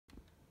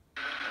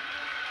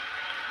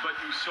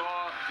you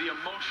saw the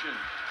emotion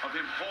of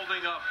him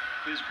holding up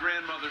his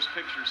grandmother's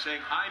picture, saying,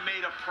 I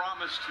made a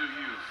promise to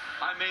you.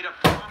 I made a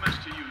promise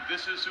to you.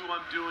 This is who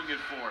I'm doing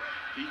it for.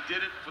 He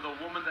did it for the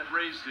woman that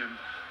raised him,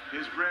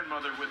 his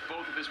grandmother, with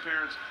both of his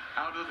parents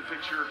out of the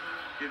picture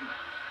in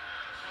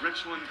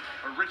Richmond,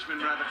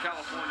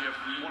 California,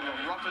 one of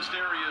the roughest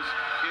areas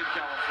in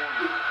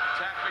California.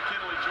 Tack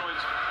McKinley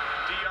joins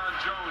Deion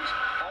Jones,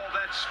 all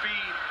that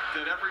speed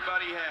that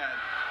everybody had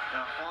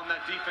on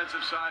that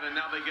defensive side, and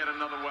now they get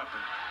another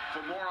weapon. For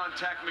more on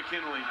Tack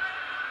McKinley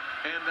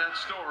and that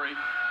story,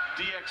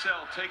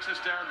 DXL takes us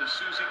down to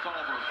Susie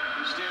Culver,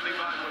 who's standing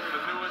by with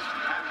the newest,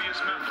 happiest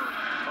member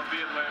of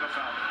the Atlanta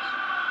Falcons.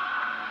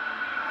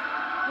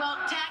 Well,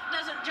 Tack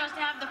doesn't just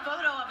have the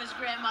photo of his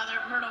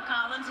grandmother, Myrtle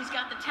Collins. He's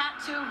got the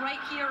tattoo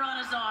right here on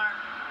his arm.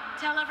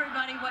 Tell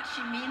everybody what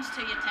she means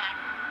to you, Tack.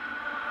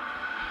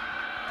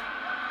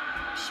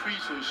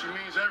 Speechless. She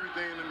means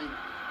everything to me.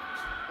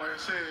 Like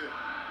I said,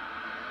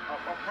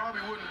 I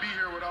probably wouldn't be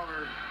here without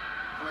her.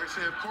 Like I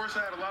said, of course,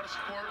 I had a lot of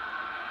support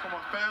from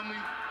my family,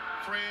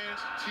 friends,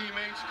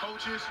 teammates,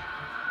 coaches.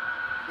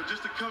 But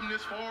just to come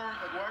this far,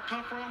 like where I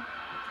come from,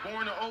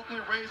 born in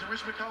Oakland, raised in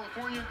Richmond,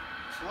 California,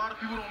 a lot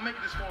of people don't make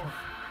it this far.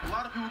 A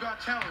lot of people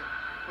got talent,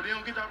 but they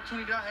don't get the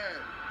opportunity I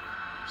had.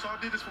 So I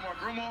did this for my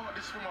grandma, I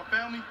did this for my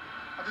family,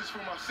 I did this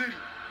for my city.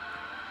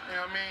 And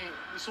I mean,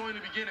 it's only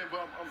the beginning,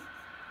 but I'm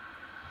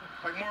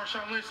like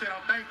Marshawn Lynch said,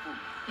 I'm thankful.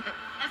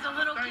 As a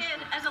little kid,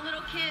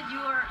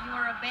 you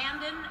were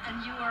abandoned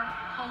and you were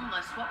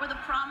homeless. What were the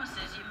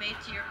promises you made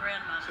to your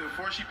grandmother? So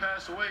before she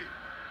passed away,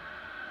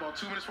 about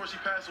 2 minutes before she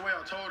passed away,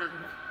 I told her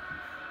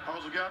I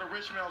was gonna get out of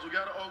Richmond, I was gonna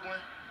get out of Oakland,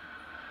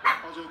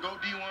 I was gonna go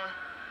D1,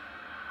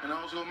 and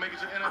I was gonna make it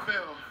to the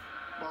NFL.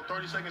 About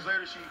 30 seconds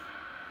later, she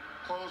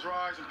closed her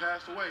eyes and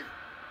passed away.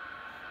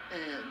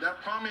 And that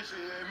promise,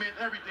 it meant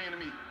everything to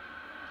me.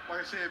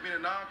 Like I said, being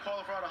a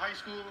non-qualified out of high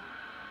school,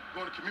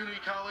 going to community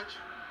college,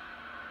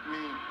 I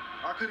mean,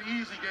 I could have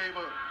easily gave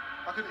up.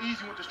 I could have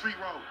easily went the street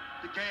route,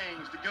 the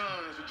gangs, the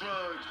guns, the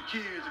drugs, the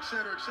kids,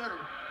 etc., etc.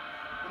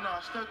 But no,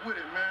 I stuck with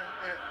it, man.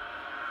 And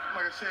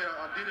like I said,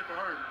 I did it for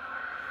her.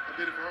 I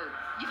did it for her.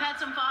 You've had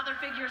some father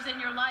figures in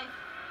your life,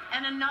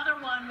 and another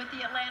one with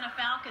the Atlanta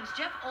Falcons.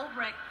 Jeff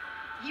Ulbrich,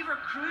 he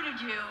recruited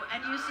you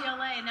at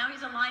UCLA, and now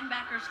he's a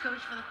linebackers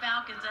coach for the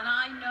Falcons. And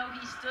I know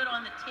he stood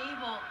on the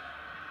table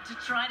to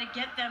try to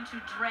get them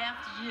to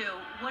draft you.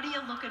 What are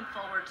you looking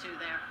forward to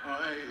there?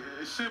 Hey,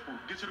 it's simple.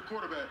 Get to the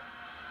quarterback.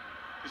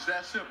 It's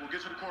that simple. Get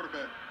to the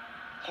quarterback.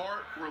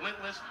 Hard,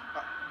 relentless.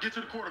 Get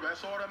to the quarterback.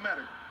 That's all that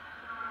matters.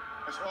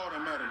 That's all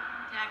that matters.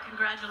 Yeah,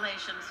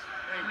 congratulations.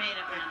 You made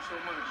it, man. Thank you so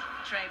much.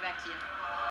 Trey, back to you.